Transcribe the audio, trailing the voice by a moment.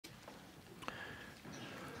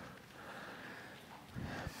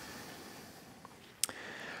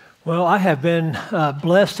Well, I have been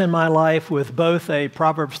blessed in my life with both a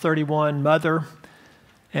Proverbs 31 mother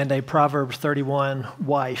and a Proverbs 31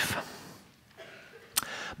 wife.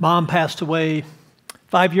 Mom passed away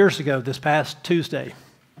 5 years ago this past Tuesday.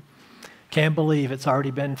 Can't believe it's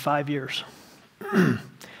already been 5 years. I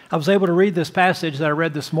was able to read this passage that I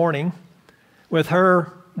read this morning with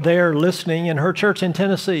her there listening in her church in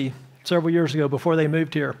Tennessee several years ago before they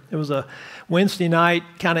moved here. It was a Wednesday night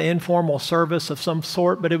kind of informal service of some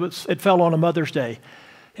sort, but it fell on a Mother's Day.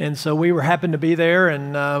 And so we happened to be there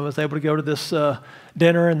and was able to go to this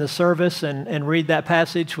dinner and the service and read that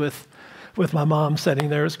passage with my mom sitting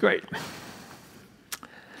there. It's great.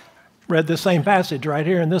 Read the same passage right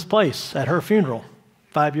here in this place at her funeral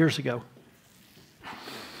 5 years ago.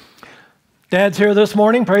 Dad's here this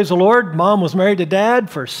morning, praise the Lord. Mom was married to Dad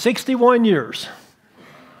for 61 years.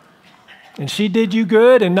 And she did you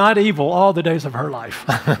good and not evil all the days of her life.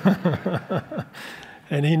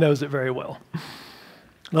 And he knows it very well.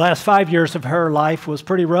 The last 5 years of her life was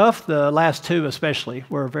pretty rough. The last two especially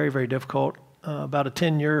were very, very difficult. About a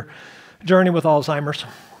 10-year journey with Alzheimer's.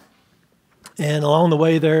 And along the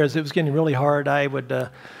way there, as it was getting really hard, I would,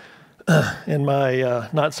 in my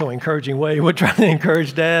not so encouraging way, would try to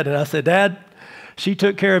encourage Dad. And I said, Dad, she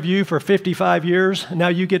took care of you for 55 years. Now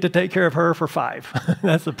you get to take care of her for 5.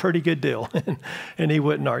 That's a pretty good deal. And he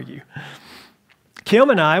wouldn't argue.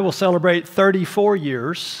 Kim and I will celebrate 34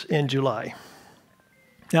 years in July.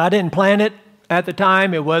 Now, I didn't plan it at the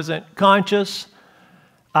time. It wasn't conscious.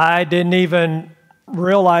 I didn't even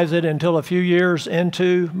realize it until a few years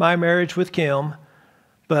into my marriage with Kim.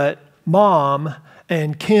 But Mom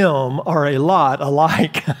and Kim are a lot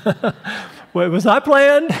alike. Well, it was not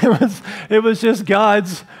planned. It was just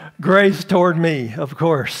God's grace toward me, of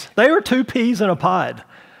course. They were two peas in a pod.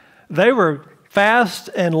 They were fast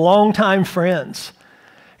and longtime friends.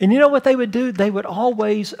 And you know what they would do? They would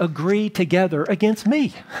always agree together against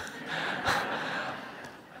me.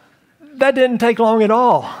 That didn't take long at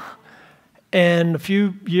all. And a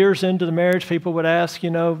few years into the marriage, people would ask,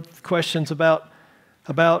 questions about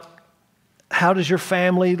how does your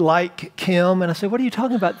family like Kim? And I said, what are you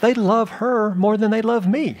talking about? They love her more than they love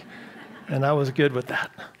me. And I was good with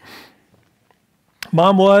that.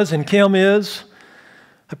 Mom was, and Kim is,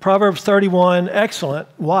 a Proverbs 31 excellent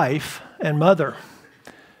wife and mother.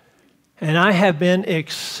 And I have been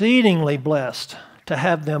exceedingly blessed to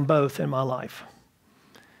have them both in my life.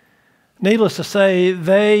 Needless to say,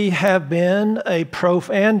 they have been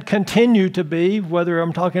and continue to be, whether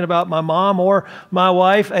I'm talking about my mom or my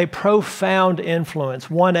wife, a profound influence,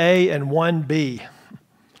 1A and 1B.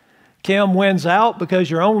 Kim wins out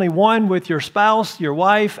because you're only one with your spouse, your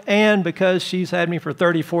wife, and because she's had me for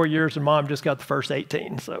 34 years and Mom just got the first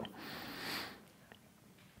 18.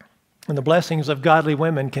 And the blessings of godly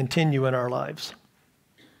women continue in our lives.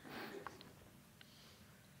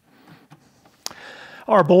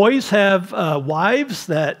 Our boys have wives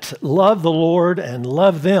that love the Lord and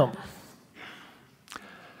love them.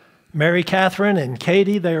 Mary Catherine and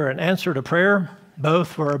Katie, they are an answer to prayer.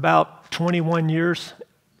 Both were about 21 years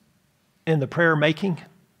in the prayer making.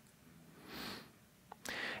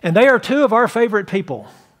 And they are two of our favorite people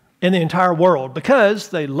in the entire world because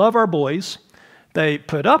they love our boys, they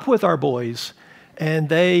put up with our boys, and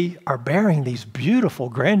they are bearing these beautiful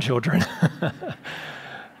grandchildren.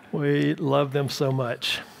 We love them so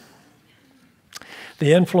much.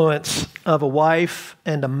 The influence of a wife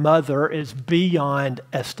and a mother is beyond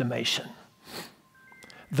estimation.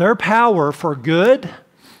 Their power for good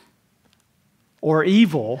or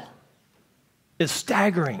evil is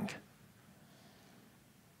staggering.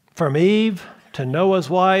 From Eve to Noah's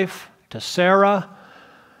wife to Sarah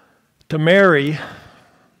to Mary,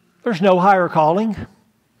 there's no higher calling.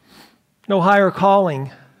 No higher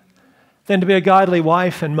calling than to be a godly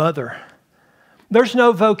wife and mother. There's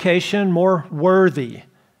no vocation more worthy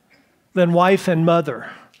than wife and mother.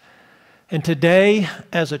 And today,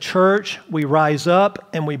 as a church, we rise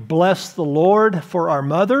up and we bless the Lord for our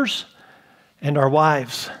mothers and our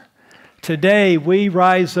wives. Today, we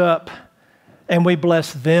rise up and we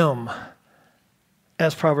bless them,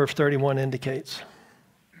 as Proverbs 31 indicates.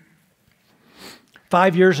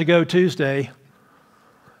 5 years ago Tuesday,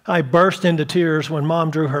 I burst into tears when Mom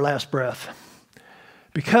drew her last breath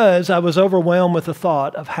because I was overwhelmed with the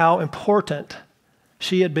thought of how important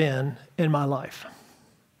she had been in my life.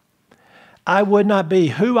 I would not be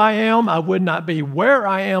who I am, I would not be where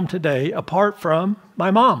I am today apart from my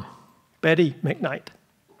mom, Betty McKnight,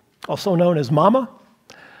 also known as Mama,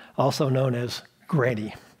 also known as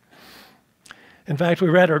Granny. In fact, we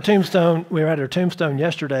were at her tombstone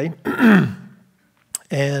yesterday,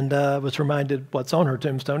 And was reminded what's on her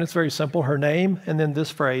tombstone. It's very simple, her name, and then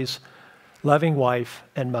this phrase, loving wife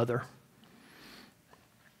and mother.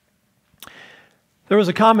 There was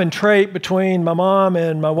a common trait between my mom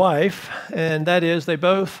and my wife, and that is they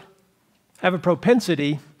both have a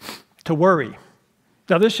propensity to worry.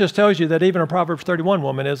 Now, this just tells you that even a Proverbs 31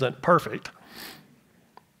 woman isn't perfect.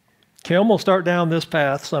 Kim will start down this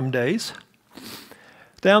path some days.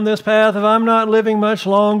 Down this path of I'm not living much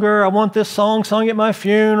longer. I want this song sung at my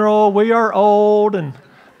funeral. We are old and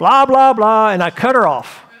blah, blah, blah. And I cut her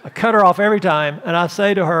off. I cut her off every time. And I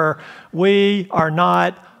say to her, we are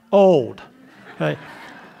not old. Okay?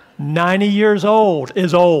 90 years old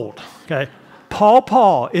is old. Okay?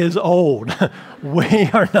 Paw is old. We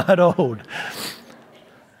are not old.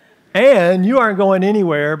 And you aren't going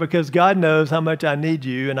anywhere because God knows how much I need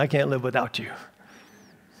you and I can't live without you.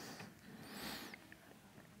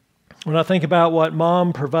 When I think about what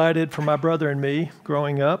Mom provided for my brother and me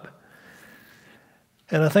growing up,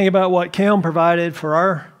 and I think about what Kim provided for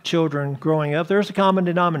our children growing up, there's a common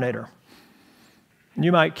denominator.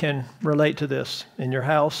 You might can relate to this in your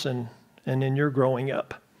house and in your growing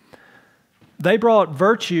up. They brought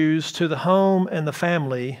virtues to the home and the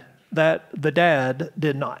family that the dad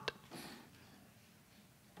did not.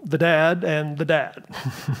 The dad and the dad.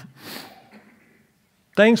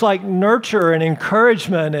 Things like nurture and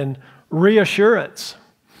encouragement and reassurance.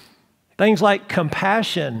 Things like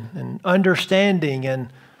compassion and understanding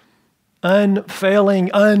and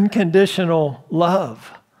unfailing, unconditional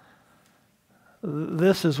love.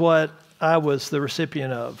 This is what I was the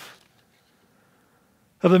recipient of.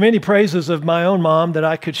 Of the many praises of my own mom that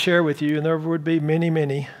I could share with you, and there would be many,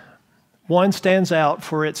 many, one stands out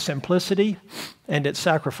for its simplicity and its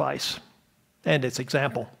sacrifice and its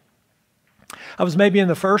example. I was maybe in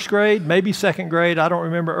the first grade, maybe second grade, I don't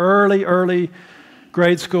remember, early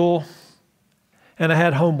grade school, and I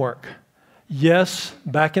had homework. Yes,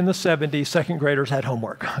 back in the 70s, second graders had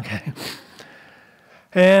homework, okay?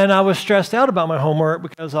 And I was stressed out about my homework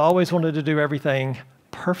because I always wanted to do everything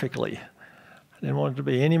perfectly. I didn't want there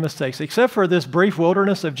to be any mistakes. Except for this brief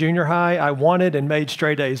wilderness of junior high, I wanted and made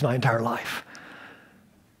straight A's my entire life.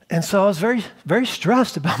 And so I was very, very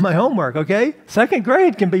stressed about my homework, okay? Second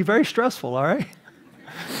grade can be very stressful, all right?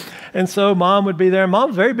 And so Mom would be there. Mom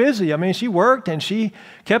was very busy. I mean, she worked and she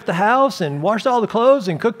kept the house and washed all the clothes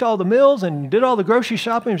and cooked all the meals and did all the grocery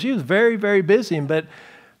shopping. She was very, very busy. But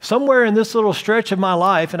somewhere in this little stretch of my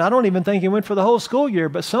life, and I don't even think it went for the whole school year,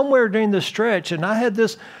 but somewhere during this stretch, and I had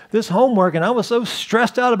this homework, and I was so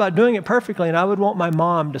stressed out about doing it perfectly, and I would want my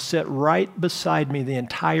mom to sit right beside me the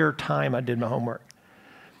entire time I did my homework,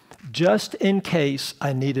 just in case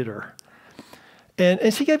I needed her.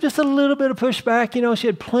 And she gave just a little bit of pushback. You know, she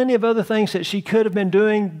had plenty of other things that she could have been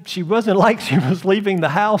doing. She wasn't like she was leaving the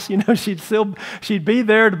house. You know, she'd be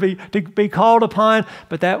there to be called upon,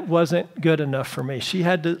 but that wasn't good enough for me. She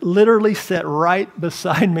had to literally sit right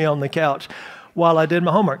beside me on the couch while I did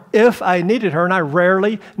my homework. If I needed her, and I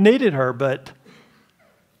rarely needed her, but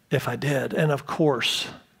if I did, and of course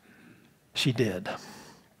she did.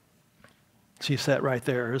 She sat right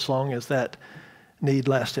there as long as that need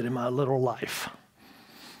lasted in my little life.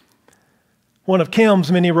 One of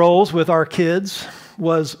Kim's many roles with our kids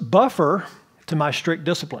was buffer to my strict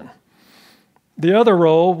discipline. The other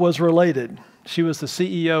role was related. She was the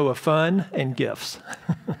CEO of fun and gifts.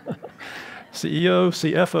 CEO,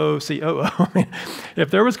 CFO, COO. I mean,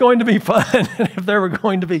 if there was going to be fun and if there were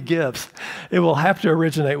going to be gifts, it will have to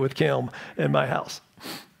originate with Kim in my house.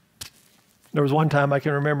 There was one time I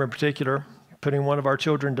can remember in particular, putting one of our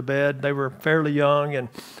children to bed. They were fairly young and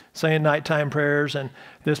saying nighttime prayers, and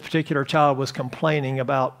this particular child was complaining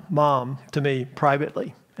about Mom to me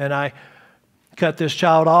privately. And I cut this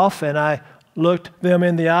child off, and I looked them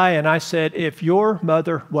in the eye, and I said, if your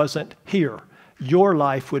mother wasn't here, your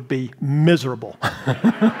life would be miserable.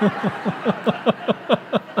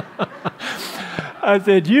 I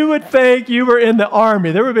said, you would think you were in the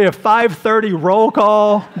Army. There would be a 5:30 roll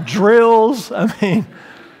call, drills. I mean,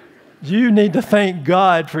 you need to thank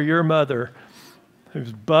God for your mother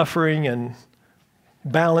who's buffering and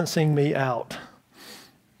balancing me out.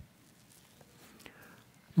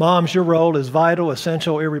 Moms, your role is vital,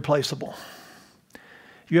 essential, irreplaceable.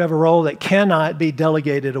 You have a role that cannot be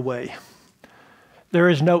delegated away. There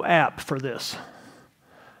is no app for this.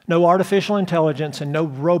 No artificial intelligence and no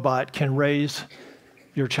robot can raise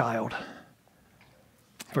your child.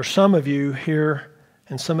 For some of you here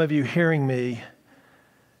and some of you hearing me,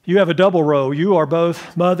 you have a double role. You are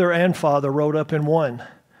both mother and father rolled up in one.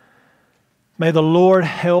 May the Lord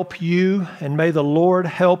help you, and may the Lord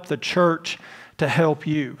help the church to help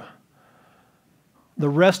you. The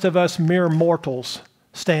rest of us mere mortals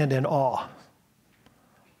stand in awe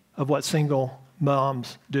of what single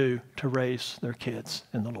moms do to raise their kids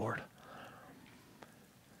in the Lord.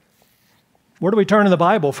 Where do we turn in the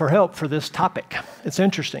Bible for help for this topic? It's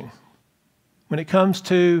interesting. When it comes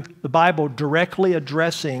to the Bible directly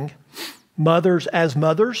addressing mothers as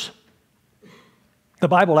mothers, the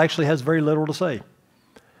Bible actually has very little to say.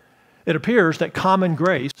 It appears that common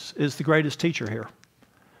grace is the greatest teacher here.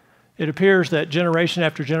 It appears that generation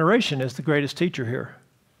after generation is the greatest teacher here.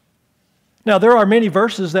 Now, there are many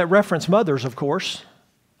verses that reference mothers, of course,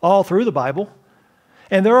 all through the Bible.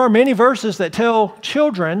 And there are many verses that tell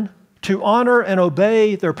children to honor and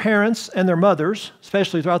obey their parents and their mothers,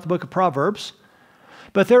 especially throughout the book of Proverbs.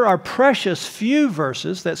 But there are precious few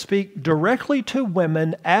verses that speak directly to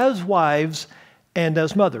women as wives and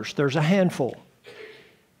as mothers. There's a handful.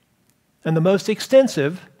 And the most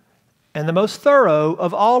extensive and the most thorough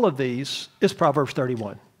of all of these is Proverbs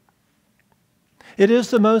 31. It is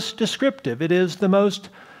the most descriptive. It is the most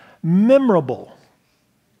memorable.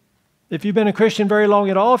 If you've been a Christian very long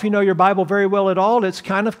at all, if you know your Bible very well at all, it's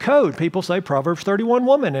kind of code. People say Proverbs 31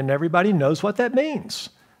 woman, and everybody knows what that means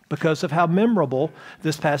because of how memorable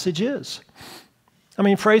this passage is. I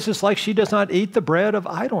mean, phrases like, she does not eat the bread of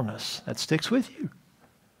idleness. That sticks with you.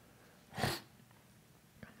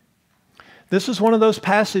 This is one of those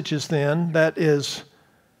passages then that is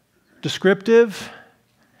descriptive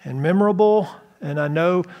and memorable. And I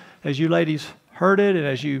know as you ladies heard it and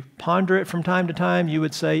as you ponder it from time to time, you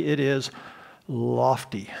would say it is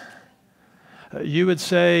lofty. You would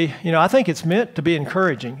say, I think it's meant to be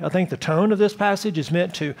encouraging. I think the tone of this passage is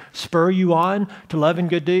meant to spur you on to love and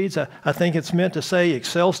good deeds. I think it's meant to say,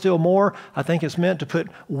 excel still more. I think it's meant to put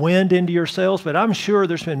wind into your sails. But I'm sure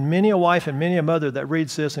there's been many a wife and many a mother that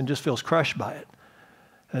reads this and just feels crushed by it.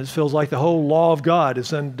 And it feels like the whole law of God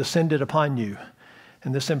is then descended upon you.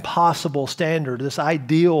 And this impossible standard, this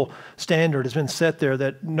ideal standard has been set there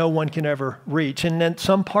that no one can ever reach. And in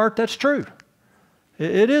some part, that's true.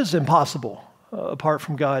 It is impossible apart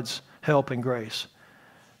from God's help and grace.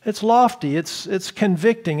 It's lofty. It's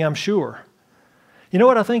convicting, I'm sure. You know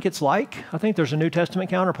what I think it's like? I think there's a New Testament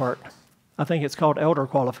counterpart. I think it's called elder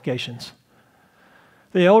qualifications.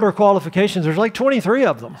 The elder qualifications, there's like 23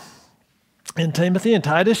 of them in Timothy and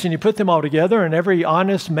Titus, and you put them all together, and every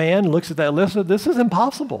honest man looks at that list and says, this is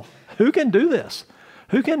impossible. Who can do this?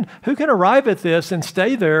 Who can arrive at this and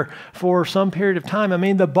stay there for some period of time? I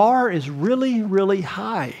mean, the bar is really, really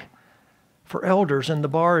high for elders, and the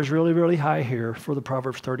bar is really, really high here for the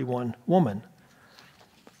Proverbs 31 woman.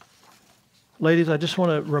 Ladies, I just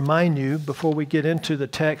want to remind you before we get into the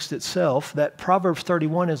text itself that Proverbs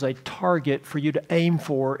 31 is a target for you to aim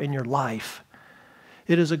for in your life.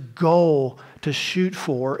 It is a goal to shoot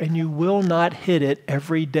for, and you will not hit it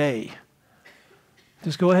every day.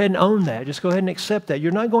 Just go ahead and own that. Just go ahead and accept that.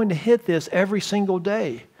 You're not going to hit this every single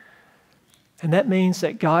day. And that means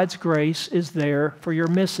that God's grace is there for your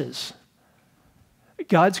misses.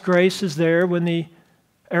 God's grace is there when the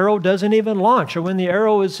arrow doesn't even launch, or when the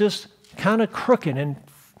arrow is just kind of crooked and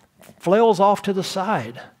flails off to the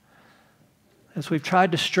side. As we've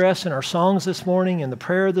tried to stress in our songs this morning and the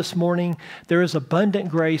prayer this morning, there is abundant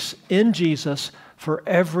grace in Jesus for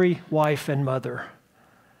every wife and mother.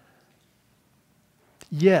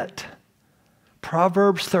 Yet,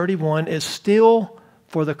 Proverbs 31 is still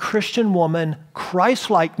for the Christian woman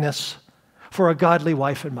Christ-likeness for a godly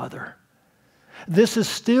wife and mother. This is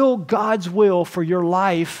still God's will for your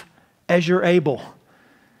life as you're able.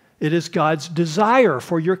 It is God's desire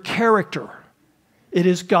for your character. It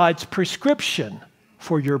is God's prescription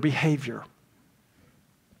for your behavior.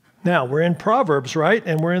 Now, we're in Proverbs, right?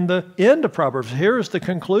 And we're in the end of Proverbs. Here's the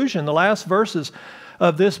conclusion, the last verses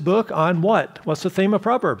of this book on what? What's the theme of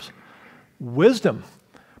Proverbs? Wisdom.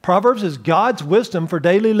 Proverbs is God's wisdom for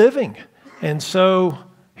daily living. And so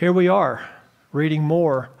here we are, reading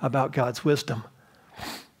more about God's wisdom.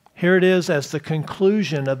 Here it is as the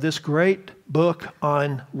conclusion of this great book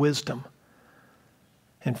on wisdom.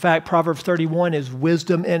 In fact, Proverbs 31 is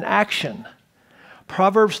wisdom in action.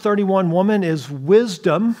 Proverbs 31 woman is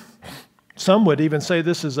wisdom. Some would even say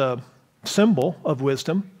this is a symbol of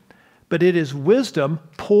wisdom, but it is wisdom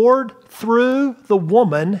poured through the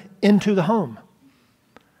woman into the home.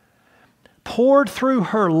 Poured through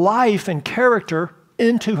her life and character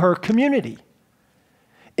into her community,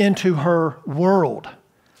 into her world.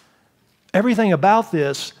 Everything about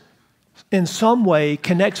this in some way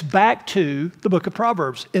connects back to the book of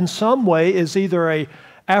Proverbs. In some way is either an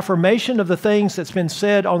affirmation of the things that's been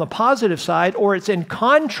said on the positive side, or it's in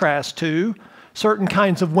contrast to certain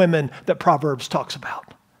kinds of women that Proverbs talks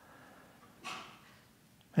about.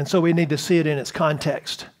 And so we need to see it in its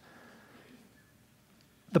context.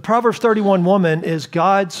 The Proverbs 31 woman is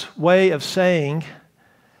God's way of saying,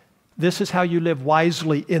 this is how you live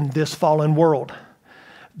wisely in this fallen world.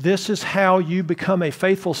 This is how you become a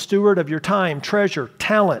faithful steward of your time, treasure,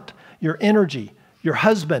 talent, your energy, your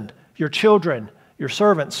husband, your children, your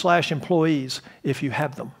servants / employees, if you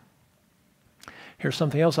have them. Here's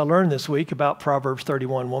something else I learned this week about Proverbs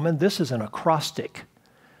 31 woman. This is an acrostic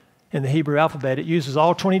in the Hebrew alphabet. It uses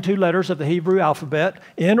all 22 letters of the Hebrew alphabet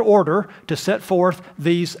in order to set forth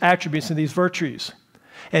these attributes and these virtues.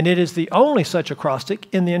 And it is the only such acrostic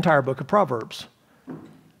in the entire book of Proverbs.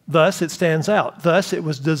 Thus, it stands out. Thus, it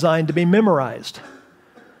was designed to be memorized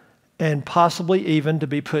and possibly even to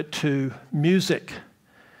be put to music.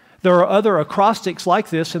 There are other acrostics like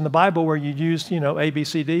this in the Bible where you use, A, B,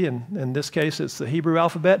 C, D, and in this case, it's the Hebrew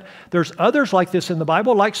alphabet. There's others like this in the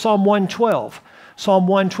Bible, like Psalm 112. Psalm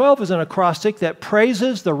 112 is an acrostic that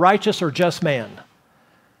praises the righteous or just man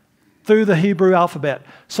through the Hebrew alphabet.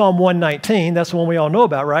 Psalm 119, that's the one we all know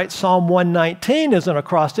about, right? Psalm 119 is an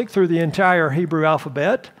acrostic through the entire Hebrew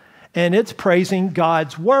alphabet, and it's praising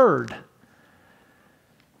God's word.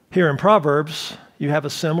 Here in Proverbs, you have a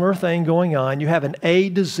similar thing going on. You have an A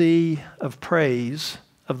to Z of praise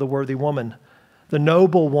of the worthy woman, the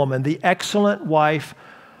noble woman, the excellent wife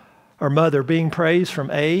or mother being praised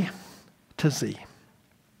from A to Z.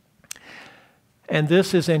 And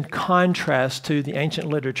this is in contrast to the ancient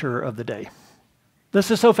literature of the day.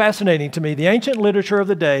 This is so fascinating to me. The ancient literature of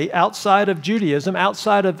the day, outside of Judaism,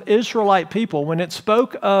 outside of Israelite people, when it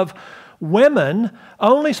spoke of women,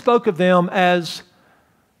 only spoke of them as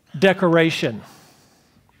decoration.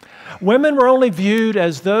 Women were only viewed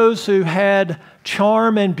as those who had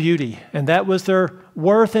charm and beauty, and that was their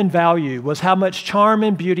worth and value, was how much charm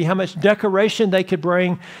and beauty, how much decoration they could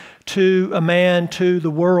bring to a man, to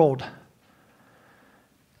the world.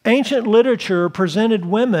 Ancient literature presented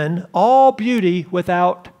women all beauty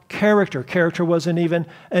without character. Character wasn't even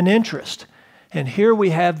an interest. And here we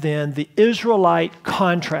have then the Israelite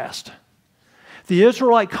contrast. The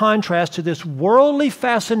Israelite contrast to this worldly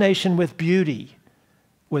fascination with beauty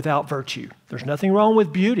without virtue. There's nothing wrong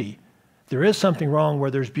with beauty. There is something wrong where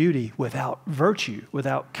there's beauty without virtue,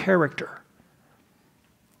 without character.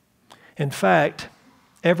 In fact,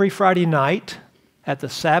 every Friday night at the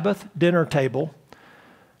Sabbath dinner table,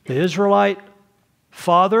 the Israelite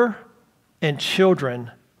father and children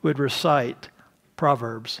would recite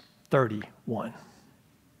Proverbs 31.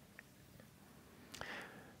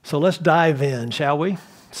 So let's dive in, shall we?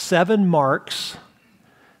 7 marks,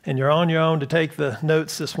 and you're on your own to take the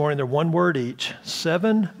notes this morning. They're 1 word each.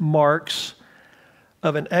 7 marks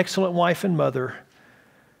of an excellent wife and mother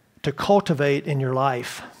to cultivate in your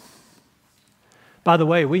life. By the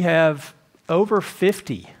way, we have over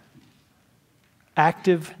 50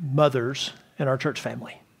 active mothers in our church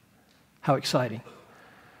family. How exciting.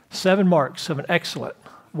 7 marks of an excellent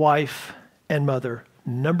wife and mother.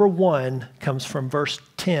 Number 1 comes from verse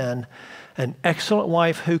 10. An excellent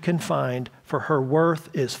wife who can find, for her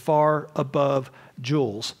worth is far above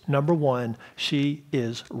jewels. Number 1, she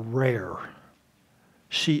is rare.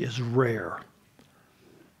 She is rare.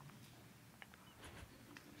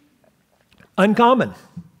 Uncommon,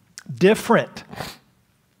 different.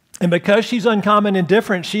 And because she's uncommon and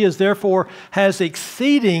different, she is therefore has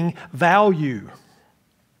exceeding value.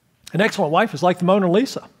 An excellent wife is like the Mona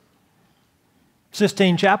Lisa,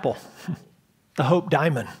 Sistine Chapel, the Hope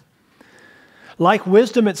Diamond. Like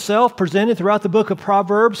wisdom itself presented throughout the book of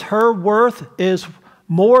Proverbs, her worth is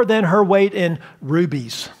more than her weight in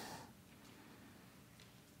rubies.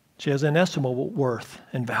 She has inestimable worth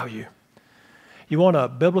and value. You want a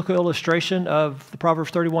biblical illustration of the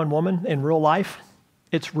Proverbs 31 woman in real life?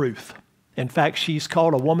 It's Ruth. In fact, she's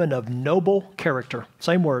called a woman of noble character.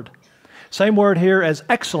 Same word. Same word here as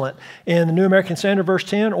excellent in the New American Standard, verse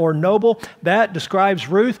 10, or noble. That describes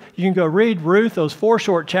Ruth. You can go read Ruth, those 4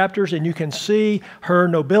 short chapters, and you can see her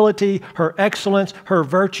nobility, her excellence, her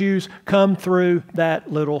virtues come through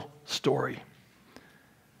that little story.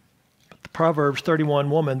 But the Proverbs 31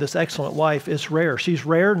 woman, this excellent wife, is rare. She's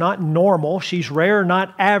rare, not normal. She's rare,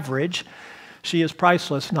 not average. She is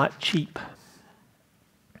priceless, not cheap.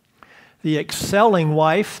 The excelling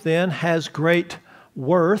wife then has great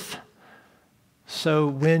worth. So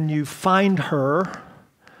when you find her,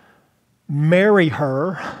 marry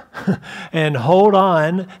her and hold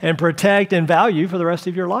on and protect and value for the rest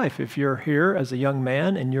of your life. If you're here as a young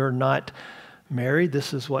man and you're not married,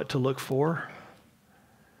 this is what to look for.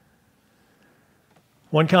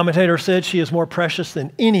 One commentator said she is more precious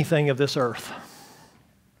than anything of this earth.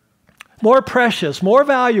 More precious, more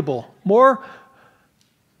valuable, more,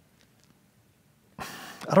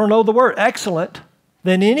 I don't know the word, excellent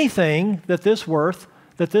than anything that this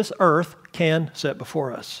that this earth can set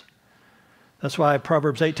before us. That's why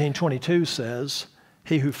Proverbs 18:22 says,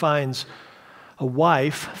 he who finds a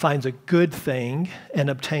wife finds a good thing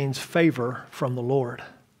and obtains favor from the Lord.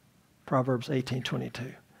 Proverbs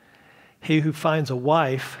 18:22. He who finds a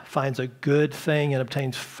wife finds a good thing and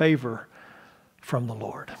obtains favor from the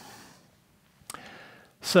Lord.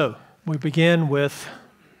 So, we begin with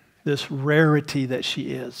this rarity that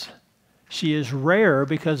she is. She is rare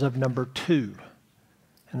because of number 2,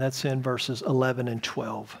 and that's in verses 11 and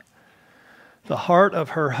 12. The heart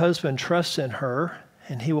of her husband trusts in her,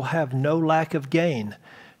 and he will have no lack of gain.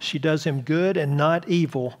 She does him good and not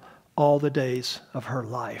evil all the days of her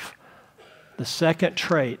life. The second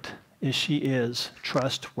trait is she is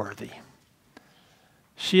trustworthy.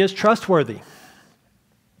 She is trustworthy.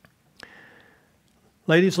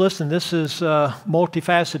 Ladies, listen, this is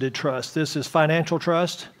multifaceted trust. This is financial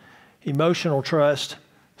trust, emotional trust,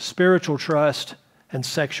 spiritual trust, and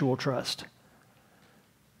sexual trust.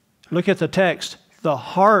 Look at the text. The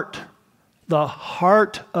heart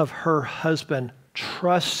of her husband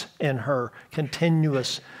trusts in her.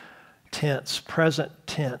 Continuous tense, present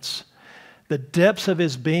tense. The depths of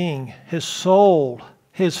his being, his soul,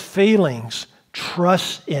 his feelings,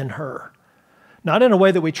 trust in her. Not in a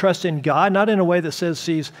way that we trust in God, not in a way that says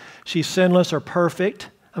she's sinless or perfect.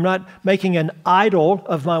 I'm not making an idol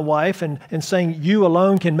of my wife and saying you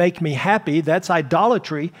alone can make me happy. That's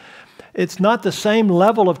idolatry. It's not the same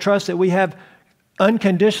level of trust that we have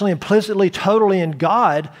unconditionally, implicitly, totally in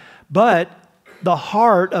God, but the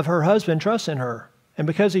heart of her husband trusts in her. And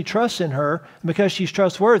because he trusts in her, and because she's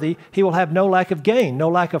trustworthy, he will have no lack of gain, no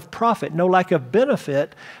lack of profit, no lack of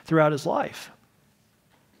benefit throughout his life.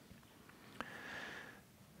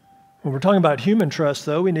 When we're talking about human trust,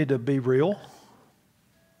 though, we need to be real.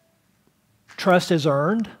 Trust is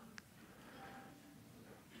earned.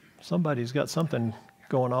 Somebody's got something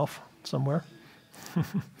going off somewhere.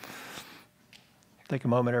 Take a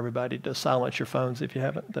moment, everybody, to silence your phones if you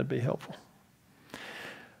haven't. That'd be helpful.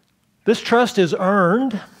 This trust is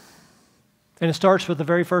earned, and it starts with the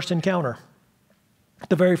very first encounter,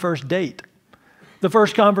 the very first date, the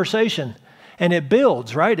first conversation. And it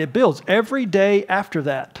builds, right? It builds every day after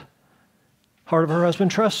that. Heart of her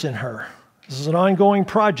husband trusts in her. This is an ongoing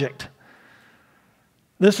project.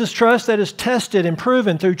 This is trust that is tested and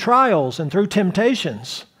proven through trials and through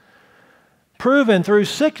temptations, proven through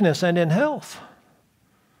sickness and in health.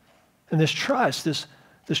 And this trust, this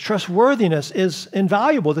trustworthiness is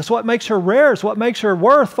invaluable. That's what makes her rare. It's what makes her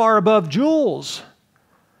worth far above jewels.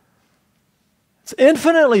 It's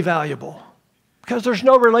infinitely valuable because there's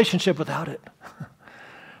no relationship without it.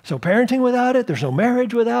 There's no parenting without it. There's no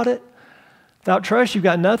marriage without it. Without trust, you've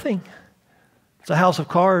got nothing. It's a house of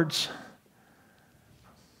cards.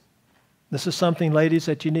 This is something, ladies,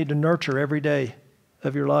 that you need to nurture every day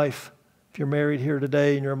of your life. If you're married here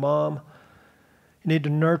today and you're a mom, you need to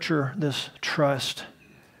nurture this trust.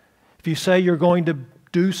 If you say you're going to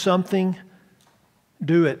do something,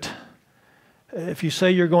 do it. If you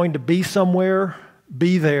say you're going to be somewhere,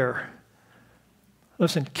 be there.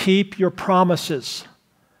 Listen, keep your promises.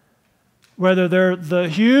 Whether they're the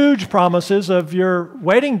huge promises of your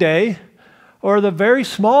wedding day or the very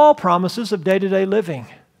small promises of day-to-day living.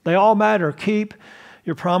 They all matter. Keep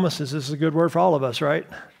your promises. This is a good word for all of us, right?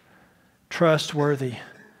 Trustworthy.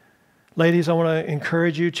 Ladies, I want to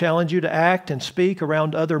encourage you, challenge you to act and speak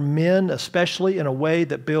around other men, especially in a way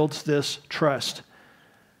that builds this trust,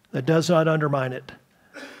 that does not undermine it.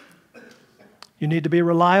 You need to be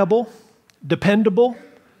reliable, dependable,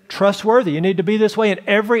 trustworthy. You need to be this way in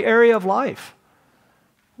every area of life.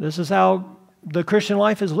 This is how the Christian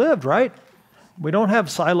life is lived, right? We don't have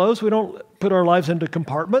silos. We don't put our lives into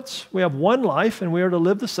compartments. We have one life, and we are to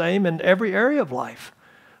live the same in every area of life.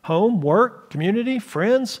 Home, work, community,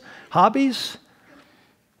 friends, hobbies.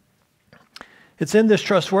 It's in this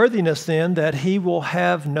trustworthiness, then, that he will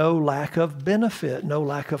have no lack of benefit, no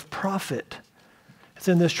lack of profit. It's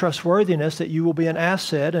in this trustworthiness that you will be an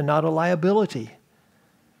asset and not a liability.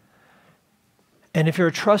 And if you're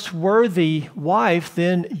a trustworthy wife,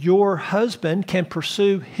 then your husband can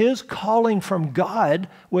pursue his calling from God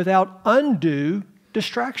without undue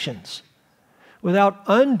distractions, without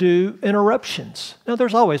undue interruptions. Now,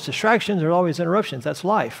 there's always distractions, there's always interruptions. That's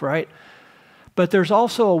life, right? But there's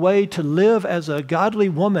also a way to live as a godly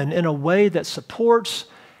woman in a way that supports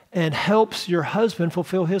and helps your husband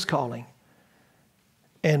fulfill his calling.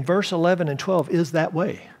 And verse 11 and 12 is that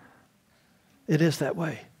way. It is that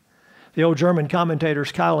way. The old German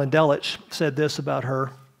commentators, Keil and Delitzsch, said this about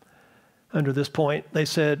her under this point. They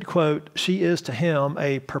said, quote, "She is to him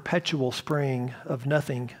a perpetual spring of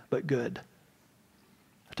nothing but good."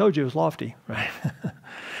 I told you it was lofty, right?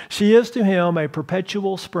 She is to him a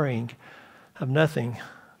perpetual spring of nothing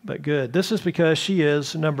but good. This is because she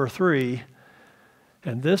is, number 3,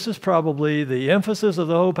 and this is probably the emphasis of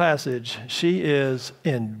the whole passage, she is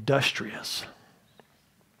industrious.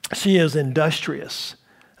 She is industrious.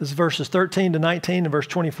 This is verses 13 to 19 and verse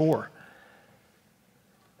 24.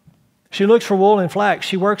 She looks for wool and flax.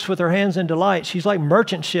 She works with her hands in delight. She's like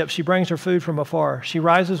merchant ships. She brings her food from afar. She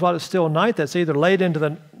rises while it's still night. That's either late into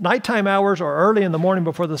the nighttime hours or early in the morning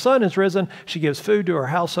before the sun is risen. She gives food to her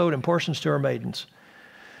household and portions to her maidens.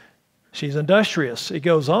 She's industrious. It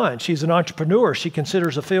goes on. She's an entrepreneur. She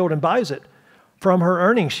considers a field and buys it. From her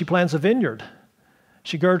earnings, she plants a vineyard.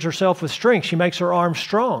 She girds herself with strength. She makes her arms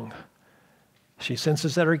strong. She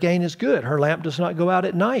senses that her gain is good. Her lamp does not go out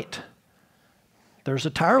at night. There's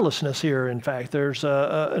a tirelessness here, in fact. There's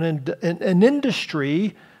an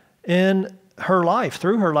industry in her life,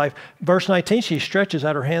 through her life. Verse 19, she stretches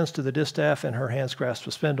out her hands to the distaff and her hands grasp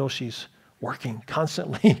a spindle. She's working,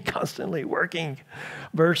 constantly working.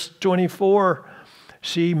 Verse 24,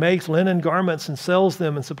 she makes linen garments and sells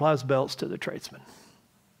them and supplies belts to the tradesmen.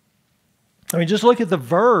 I mean, just look at the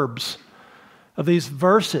verbs of these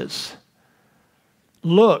verses.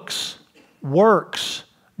 Looks, works,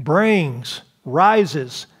 brings,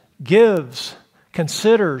 rises, gives,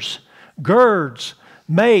 considers, girds,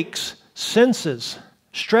 makes, senses,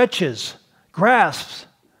 stretches, grasps,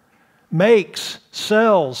 makes,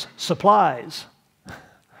 sells, supplies.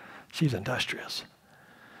 She's industrious.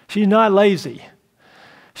 She's not lazy.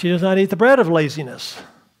 She does not eat the bread of laziness.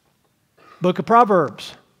 Book of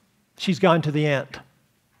Proverbs. She's gone to the ant.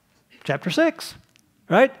 Chapter 6,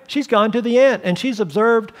 right? She's gone to the ant and she's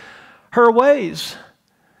observed her ways.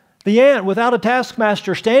 The ant, without a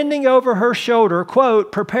taskmaster standing over her shoulder,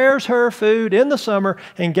 quote, prepares her food in the summer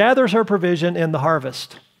and gathers her provision in the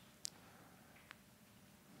harvest.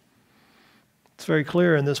 It's very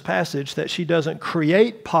clear in this passage that she doesn't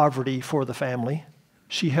create poverty for the family.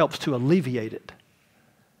 She helps to alleviate it.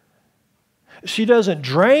 She doesn't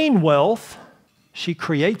drain wealth. She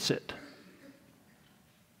creates it.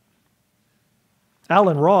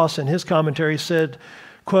 Alan Ross, in his commentary, said,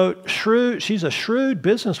 quote, she's a shrewd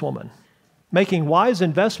businesswoman, making wise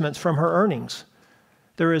investments from her earnings.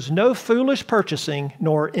 There is no foolish purchasing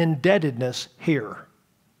nor indebtedness here.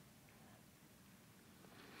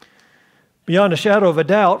 Beyond a shadow of a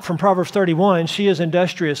doubt, from Proverbs 31, she is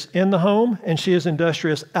industrious in the home and she is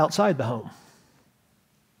industrious outside the home.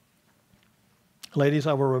 Ladies,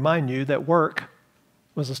 I will remind you that work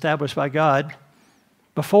was established by God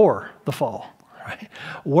before the fall. Right?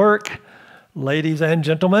 Work, ladies and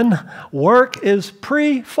gentlemen, work is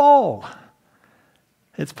pre-fall.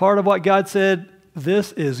 It's part of what God said,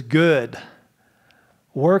 this is good.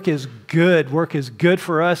 Work is good. Work is good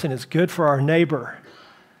for us and it's good for our neighbor.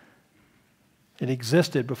 It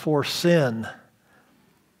existed before sin,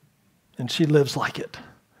 and she lives like it.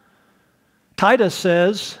 Titus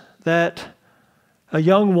says that a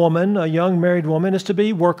young woman, a young married woman, is to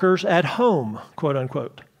be workers at home, quote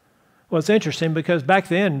unquote. Well, it's interesting because back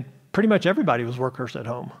then, pretty much everybody was workers at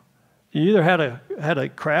home. You either had a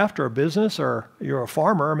craft or a business or you're a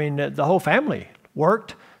farmer. I mean, the whole family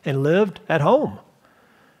worked and lived at home.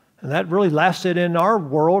 And that really lasted in our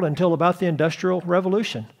world until about the Industrial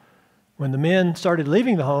Revolution, when the men started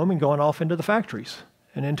leaving the home and going off into the factories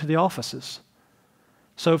and into the offices.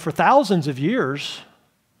 So for thousands of years,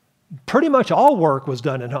 pretty much all work was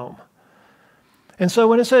done at home. And so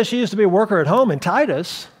when it says she used to be a worker at home in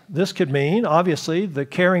Titus, this could mean, obviously, the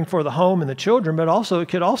caring for the home and the children, but also it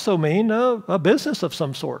could also mean a business of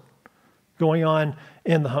some sort going on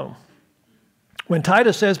in the home. When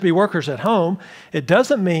Titus says be workers at home, it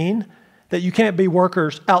doesn't mean that you can't be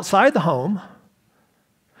workers outside the home.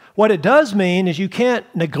 What it does mean is you can't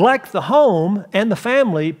neglect the home and the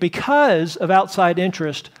family because of outside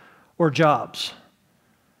interest or jobs.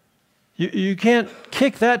 You can't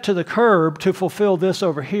kick that to the curb to fulfill this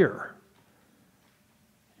over here.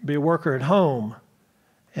 Be a worker at home,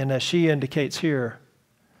 and as she indicates here,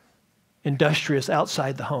 industrious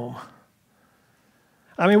outside the home.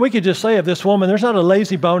 I mean, we could just say of this woman, there's not a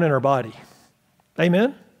lazy bone in her body.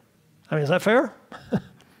 Amen? I mean, is that fair?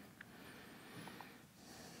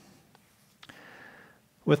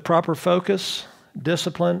 With proper focus,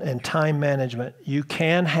 discipline, and time management, you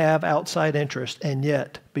can have outside interest and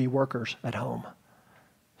yet be workers at home,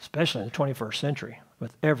 especially in the 21st century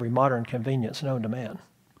with every modern convenience known to man.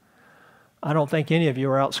 I don't think any of you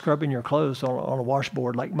are out scrubbing your clothes on a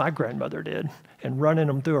washboard like my grandmother did and running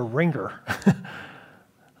them through a wringer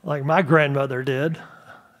like my grandmother did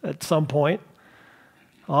at some point.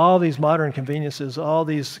 All these modern conveniences, all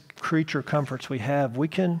these creature comforts we have, we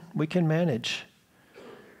can manage.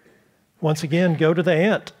 Once again, go to the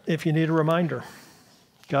ant if you need a reminder.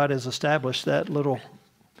 God has established that little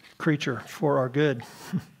creature for our good.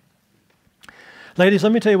 Ladies,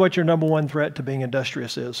 let me tell you what your number one threat to being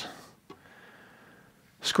industrious is.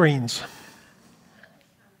 Screens.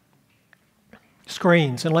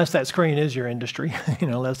 Screens, unless that screen is your industry,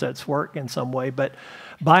 unless that's work in some way. But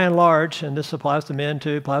by and large, and this applies to men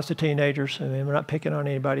too, applies to teenagers, I mean, we're not picking on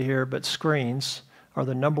anybody here, but screens are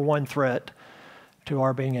the number one threat to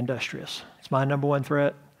our being industrious. It's my number one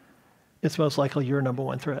threat. It's most likely your number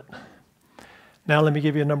one threat. Now let me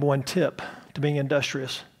give you a number one tip to being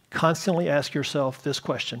industrious. Constantly ask yourself this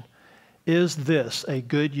question: is this a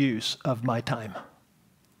good use of my time?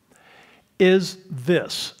 Is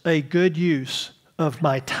this a good use of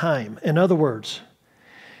my time? In other words,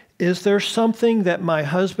 is there something that my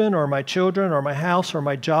husband or my children or my house or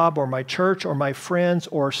my job or my church or my friends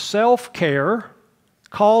or self-care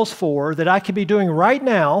calls for that I could be doing right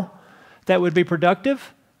now that would be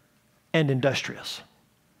productive and industrious?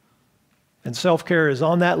 And self-care is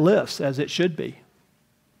on that list, as it should be.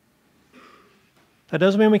 That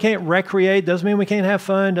doesn't mean we can't recreate, doesn't mean we can't have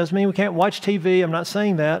fun, doesn't mean we can't watch TV. I'm not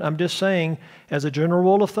saying that. I'm just saying, as a general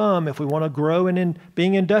rule of thumb, if we want to grow in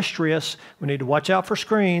being industrious, we need to watch out for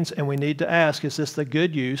screens, and we need to ask, is this the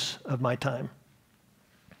good use of my time?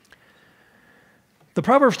 The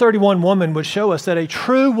Proverbs 31 woman would show us that a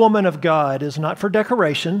true woman of God is not for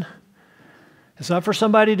decoration. It's not for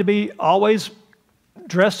somebody to be always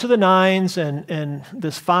dressed to the nines and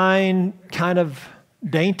this fine, kind of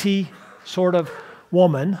dainty sort of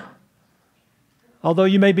woman, although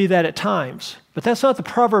you may be that at times. But that's not the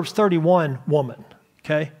Proverbs 31 woman,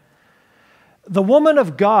 okay? The woman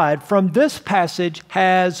of God from this passage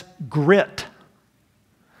has grit.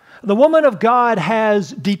 The woman of God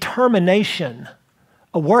has determination,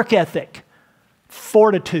 a work ethic,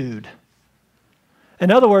 fortitude. In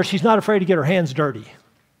other words, she's not afraid to get her hands dirty.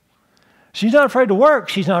 She's not afraid to work.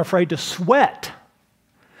 She's not afraid to sweat.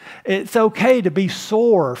 It's okay to be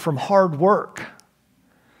sore from hard work.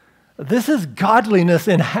 This is godliness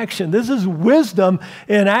in action. This is wisdom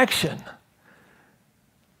in action.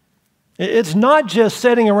 It's not just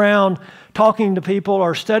sitting around talking to people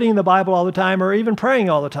or studying the Bible all the time or even praying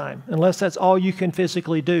all the time. Unless that's all you can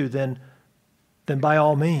physically do, then by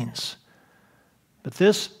all means. But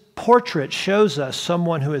this portrait shows us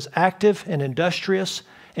someone who is active and industrious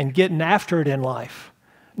and getting after it in life,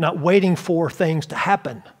 not waiting for things to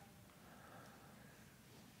happen.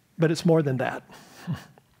 But it's more than that.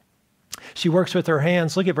 She works with her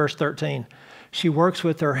hands. Look at verse 13. She works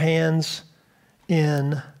with her hands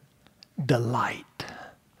in delight.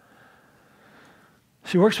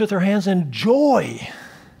 She works with her hands in joy.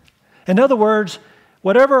 In other words,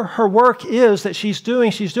 whatever her work is that she's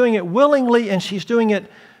doing it willingly and she's doing it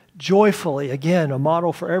joyfully. Again, a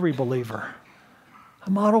model for every believer. A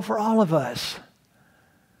model for all of us.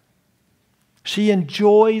 She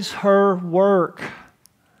enjoys her work.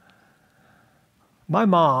 My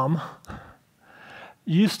mom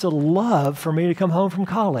used to love for me to come home from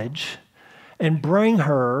college and bring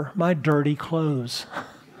her my dirty clothes.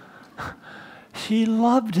 She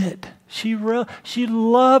loved it. She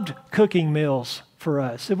loved cooking meals for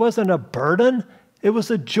us. It wasn't a burden. It was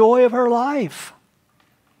the joy of her life.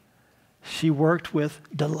 She worked with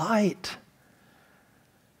delight,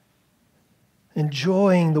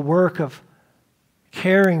 enjoying the work of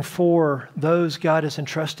caring for those God has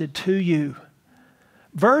entrusted to you.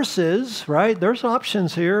 Versus, right, there's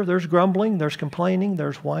options here. There's grumbling, there's complaining,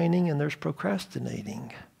 there's whining, and there's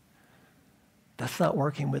procrastinating. That's not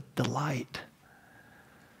working with delight.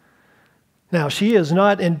 Now, she is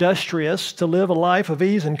not industrious to live a life of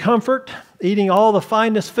ease and comfort, eating all the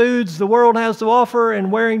finest foods the world has to offer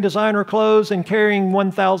and wearing designer clothes and carrying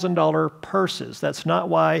 $1,000 purses. That's not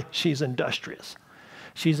why she's industrious.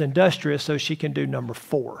 She's industrious so she can do number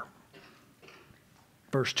 4.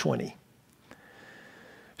 Verse 20.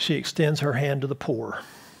 She extends her hand to the poor,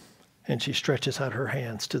 and she stretches out her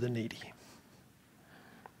hands to the needy.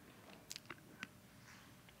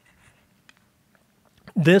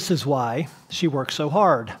 This is why she works so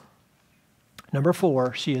hard. Number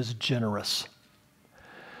 4, she is generous.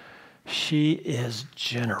 She is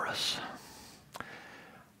generous.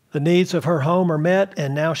 The needs of her home are met,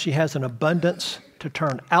 and now she has an abundance to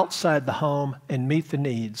turn outside the home and meet the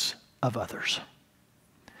needs of others.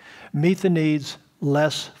 Meet the needs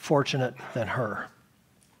less fortunate than her.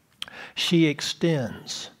 She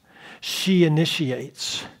extends. She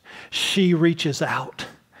initiates. She reaches out.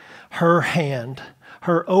 Her hand,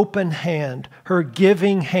 her open hand, her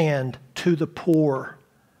giving hand to the poor.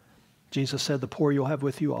 Jesus said, the poor you'll have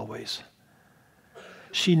with you always.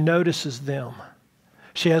 She notices them.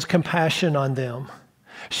 She has compassion on them.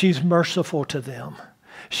 She's merciful to them.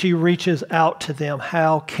 She reaches out to them.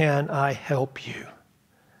 How can I help you?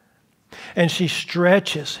 And she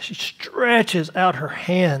stretches out her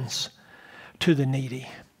hands to the needy.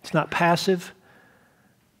 It's not passive.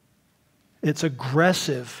 It's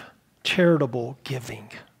aggressive, charitable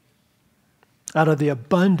giving out of the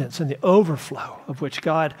abundance and the overflow of which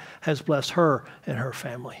God has blessed her and her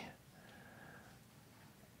family.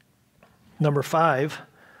 Number five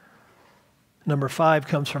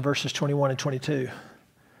comes from verses 21 and 22.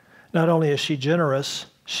 Not only is she generous,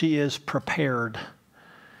 she is prepared.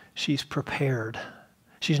 She's prepared.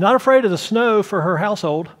 She's not afraid of the snow for her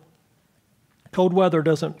household. Cold weather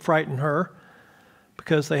doesn't frighten her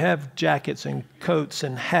because they have jackets and coats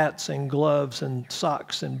and hats and gloves and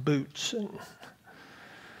socks and boots. And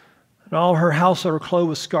all her household clothes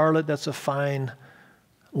with scarlet, that's a fine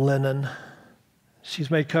linen.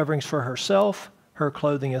 She's made coverings for herself. Her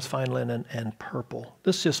clothing is fine linen and purple.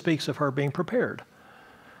 This just speaks of her being prepared.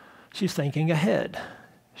 She's thinking ahead.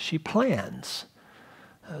 She plans.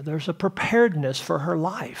 There's a preparedness for her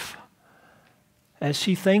life as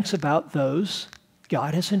she thinks about those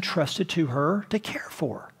God has entrusted to her to care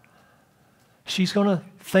for. She's going to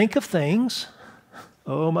think of things.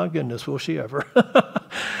 Oh my goodness, will she ever?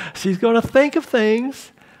 She's going to think of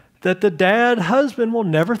things that the husband will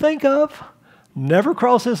never think of, never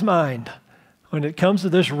cross his mind when it comes to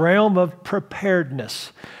this realm of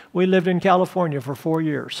preparedness. We lived in California for 4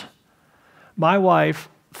 years. My wife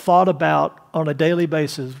thought about on a daily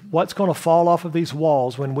basis what's going to fall off of these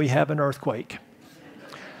walls when we have an earthquake.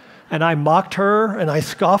 And I mocked her and I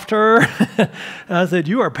scoffed her. And I said,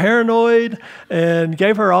 "You are paranoid," and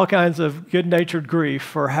gave her all kinds of good-natured grief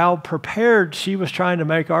for how prepared she was trying to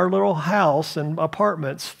make our little house and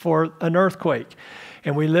apartments for an earthquake.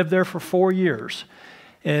 And we lived there for 4 years.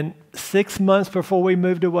 And 6 months before we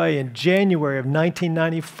moved away, in January of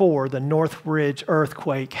 1994, the Northridge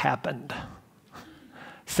earthquake happened.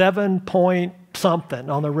 7 point something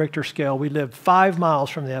on the Richter scale. We lived 5 miles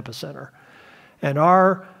from the epicenter. And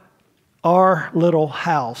our little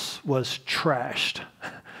house was trashed.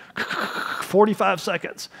 45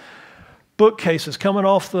 seconds. Bookcases coming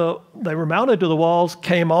off they were mounted to the walls,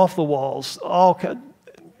 came off the walls.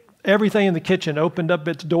 Everything in the kitchen opened up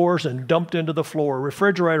its doors and dumped into the floor.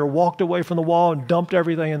 Refrigerator walked away from the wall and dumped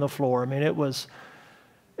everything in the floor. I mean, it was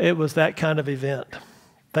that kind of event.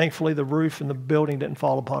 Thankfully, the roof and the building didn't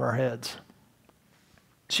fall upon our heads.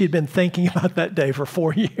 She'd been thinking about that day for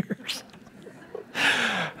 4 years.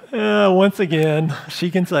 Once again, she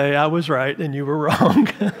can say, "I was right and you were wrong."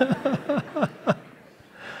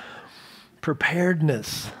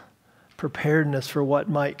 Preparedness for what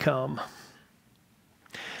might come.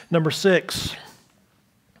 Number six,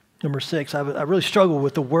 I really struggle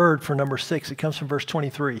with the word for number 6. It comes from verse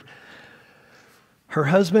 23. Her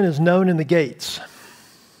husband is known in the gates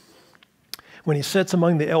when he sits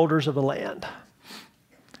among the elders of the land.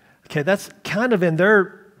 Okay, that's kind of in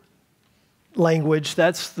their language,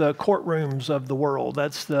 that's the courtrooms of the world.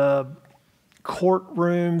 That's the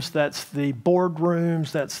courtrooms, that's the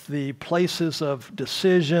boardrooms, that's the places of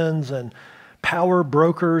decisions and power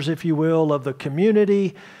brokers, if you will, of the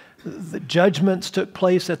community. The judgments took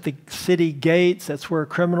place at the city gates. That's where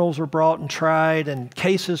criminals were brought and tried, and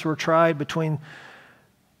cases were tried between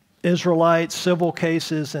Israelites, civil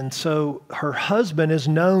cases. And so her husband is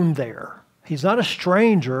known there. He's not a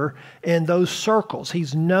stranger in those circles.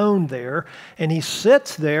 He's known there, and he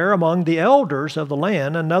sits there among the elders of the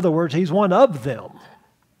land. In other words, he's one of them.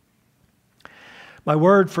 My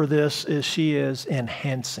word for this is she is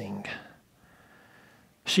enhancing.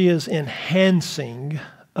 She is enhancing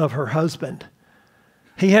of her husband.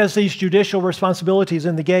 He has these judicial responsibilities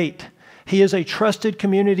in the gate. He is a trusted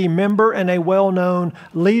community member and a well-known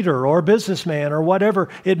leader or businessman or whatever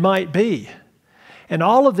it might be. And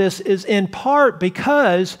all of this is in part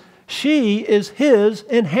because she is his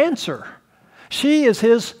enhancer. She is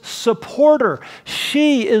his supporter.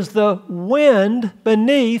 She is the wind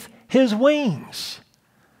beneath his wings.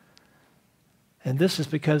 And this is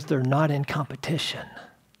because they're not in competition.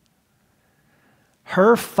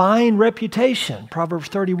 Her fine reputation, Proverbs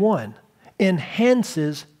 31,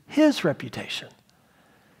 enhances his reputation.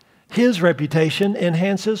 His reputation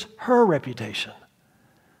enhances her reputation.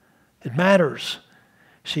 It matters.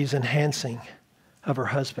 She's enhancing of her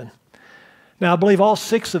husband. Now, I believe all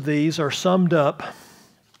 6 of these are summed up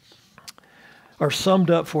for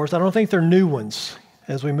us. I don't think they're new ones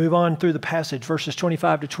as we move on through the passage, verses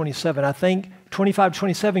 25 to 27. I think 25 to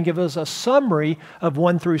 27 give us a summary of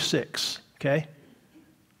 1 through 6. Okay?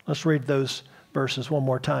 Let's read those verses one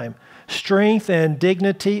more time. Strength and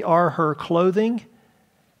dignity are her clothing,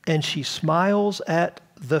 and she smiles at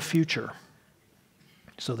the future.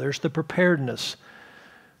 So there's the preparedness.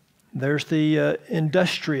 There's the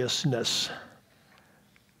industriousness,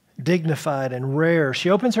 dignified and rare. She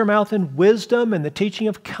opens her mouth in wisdom, and the teaching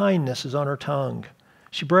of kindness is on her tongue.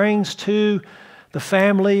 She brings to the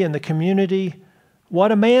family and the community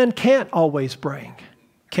what a man can't always bring.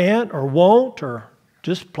 Can't or won't or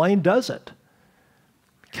just plain doesn't.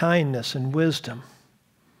 Kindness and wisdom.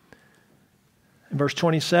 In verse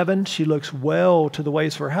 27, she looks well to the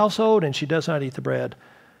ways of her household, and she does not eat the bread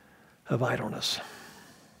of idleness.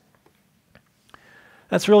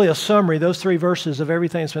 That's really a summary, those 3 verses, of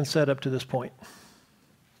everything that's been said up to this point.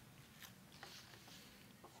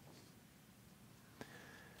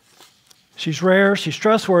 She's rare, she's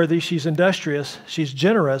trustworthy, she's industrious, she's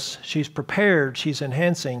generous, she's prepared, she's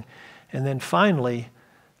enhancing. And then finally,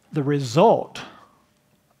 the result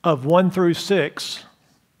of 1 through 6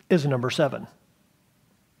 is number 7.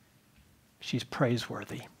 She's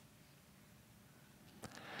praiseworthy.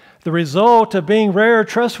 The result of being rare,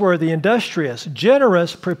 trustworthy, industrious,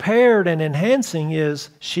 generous, prepared, and enhancing is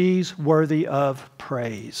she's worthy of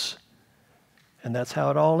praise. And that's how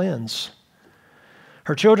it all ends.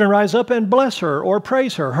 Her children rise up and bless her or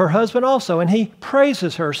praise her, her husband also, and he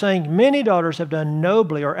praises her, saying, many daughters have done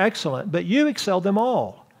nobly or excellent, but you excel them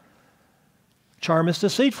all. Charm is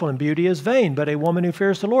deceitful and beauty is vain, but a woman who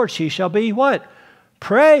fears the Lord, she shall be what?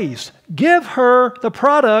 Praised. Give her the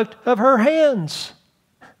product of her hands.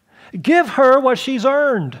 Give her what she's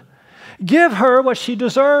earned. Give her what she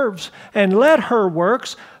deserves, and let her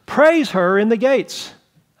works praise her in the gates.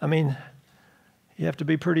 I mean, you have to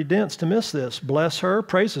be pretty dense to miss this. Bless her,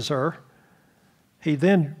 praises her. He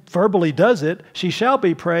then verbally does it. She shall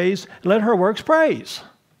be praised. Let her works praise.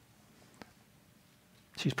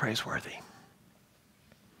 She's praiseworthy.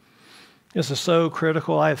 This is so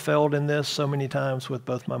critical. I have failed in this so many times with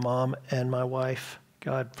both my mom and my wife.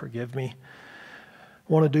 God forgive me.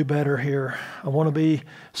 I want to do better here. I want to be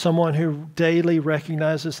someone who daily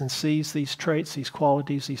recognizes and sees these traits, these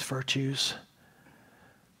qualities, these virtues.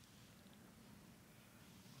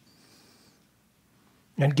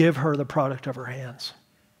 And give her the product of her hands.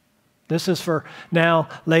 This is for, now,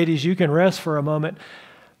 ladies, you can rest for a moment.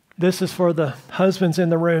 This is for the husbands in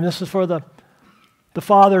the room. This is for the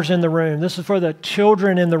fathers in the room. This is for the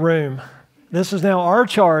children in the room. This is now our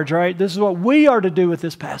charge, right? This is what we are to do with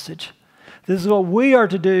this passage. This is what we are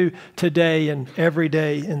to do today and every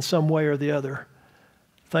day in some way or the other.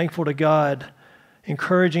 Thankful to God,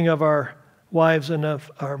 encouraging of our wives and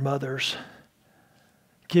of our mothers.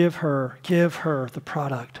 Give her the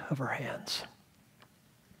product of her hands.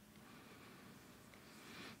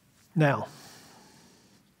 Now,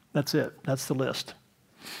 that's it. That's the list.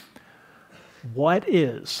 What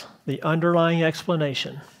is the underlying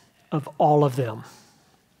explanation of all of them?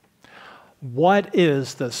 What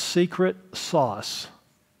is the secret sauce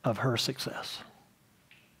of her success?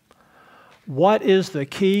 What is the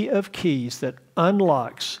key of keys that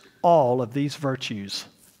unlocks all of these virtues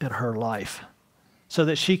in her life so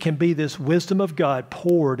that she can be this wisdom of God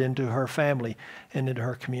poured into her family and into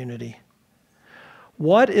her community?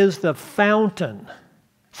 What is the fountain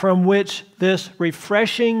from which this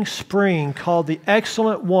refreshing spring called the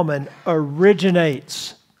excellent woman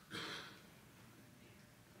originates?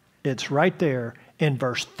 It's right there in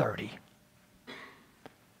verse 30.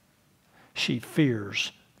 She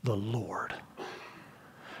fears the Lord.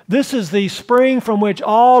 This is the spring from which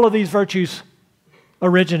all of these virtues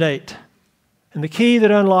originate. And the key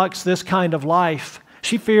that unlocks this kind of life.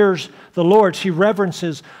 She fears the Lord. She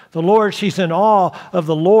reverences the Lord. She's in awe of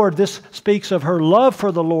the Lord. This speaks of her love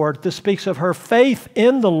for the Lord. This speaks of her faith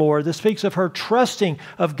in the Lord. This speaks of her trusting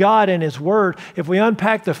of God and His Word. If we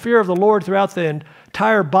unpack the fear of the Lord throughout the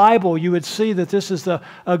entire Bible, you would see that this is a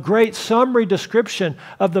great summary description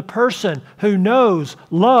of the person who knows,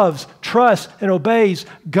 loves, trusts, and obeys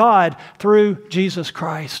God through Jesus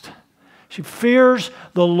Christ. She fears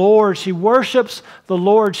the Lord. She worships the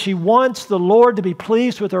Lord. She wants the Lord to be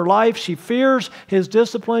pleased with her life. She fears His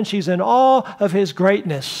discipline. She's in awe of His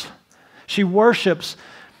greatness. She worships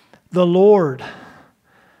the Lord.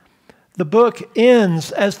 The book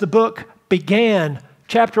ends as the book began.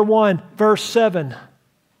 Chapter 1, verse 7.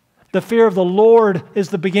 The fear of the Lord is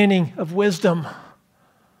the beginning of wisdom.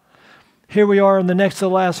 Here we are in the next to the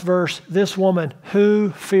last verse. This woman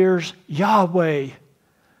who fears Yahweh,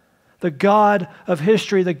 the God of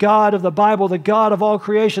history, the God of the Bible, the God of all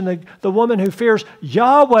creation, the woman who fears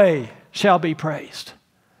Yahweh shall be praised.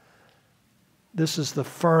 This is the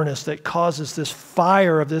furnace that causes this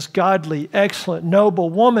fire of this godly, excellent, noble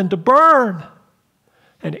woman to burn.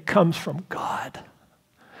 And it comes from God.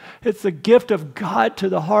 It's the gift of God to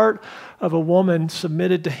the heart of a woman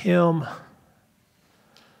submitted to him.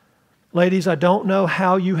 Ladies, I don't know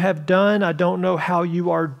how you have done. I don't know how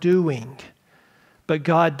you are doing, but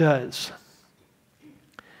God does.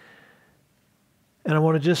 And I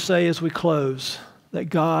want to just say as we close that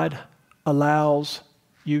God allows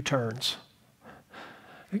U-turns.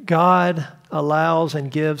 God allows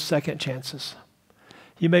and gives second chances.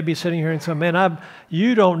 You may be sitting here and saying, man,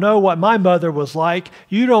 you don't know what my mother was like.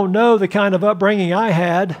 You don't know the kind of upbringing I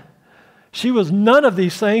had. She was none of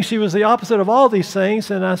these things. She was the opposite of all these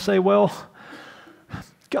things. And I say, well,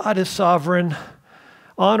 God is sovereign.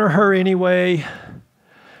 Honor her anyway.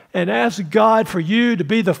 And ask God for you to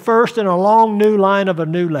be the first in a long new line of a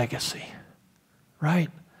new legacy.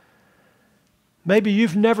 Right? Maybe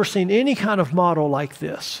you've never seen any kind of model like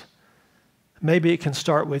this. Maybe it can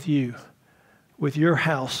start with you, with your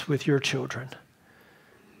house, with your children.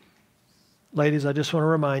 Ladies, I just want to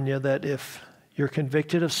remind you that if you're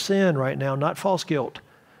convicted of sin right now, not false guilt,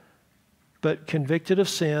 but convicted of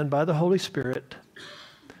sin by the Holy Spirit,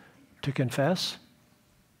 to confess,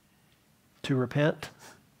 to repent,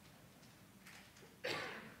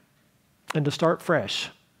 and to start fresh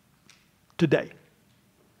today.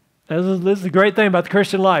 This is the great thing about the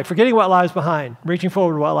Christian life. Forgetting what lies behind, reaching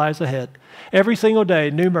forward to what lies ahead. Every single day,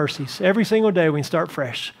 new mercies. Every single day we can start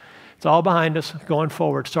fresh. It's all behind us, going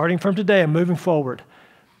forward. Starting from today and moving forward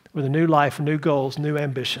with a new life, new goals, new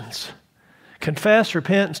ambitions. Confess,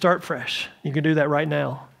 repent, and start fresh. You can do that right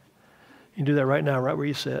now. You can do that right now, right where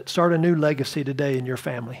you sit. Start a new legacy today in your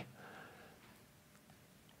family.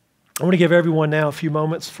 I want to give everyone now a few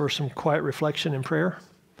moments for some quiet reflection and prayer.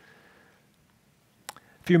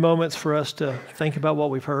 A few moments for us to think about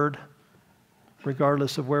what we've heard,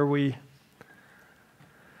 regardless of where we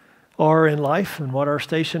are in life and what our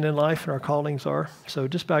station in life and our callings are. So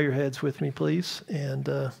just bow your heads with me, please,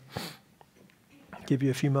 and give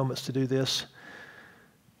you a few moments to do this.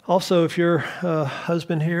 Also, if you're a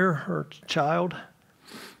husband here or child,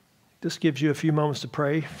 this gives you a few moments to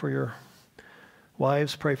pray for your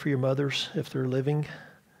wives, pray for your mothers if they're living,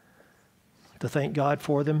 to thank God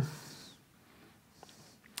for them.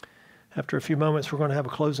 After a few moments, we're going to have a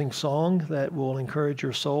closing song that will encourage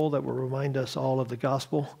your soul, that will remind us all of the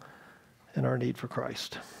gospel and our need for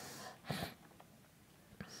Christ.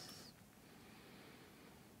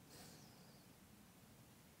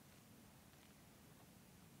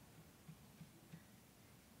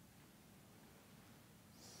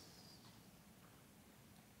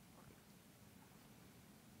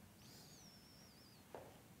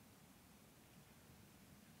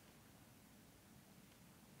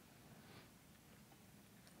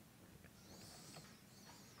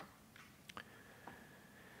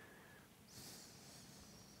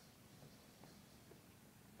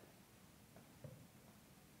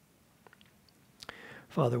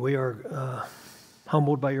 Father, we are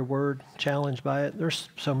humbled by your word, challenged by it. There's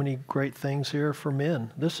so many great things here for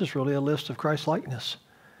men. This is really a list of Christ-likeness,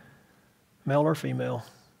 male or female.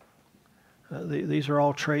 These are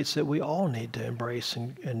all traits that we all need to embrace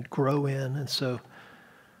and grow in. And so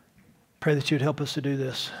pray that you'd help us to do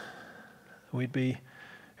this. We'd be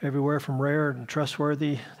everywhere from rare and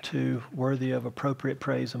trustworthy to worthy of appropriate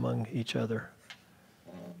praise among each other.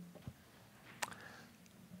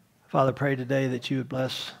 Father, pray today that you would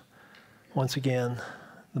bless once again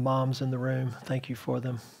the moms in the room. Thank you for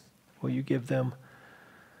them. Will you give them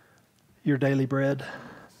your daily bread?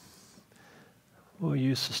 Will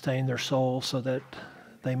you sustain their soul so that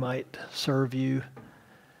they might serve you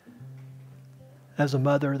as a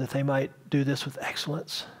mother, that they might do this with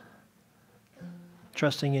excellence,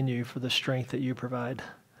 trusting in you for the strength that you provide.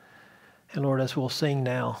 And Lord, as we'll sing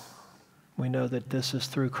now, we know that this is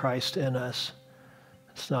through Christ in us.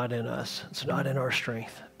 It's not in us. It's not in our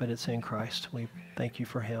strength, but it's in Christ. We thank you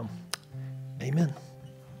for him. Amen.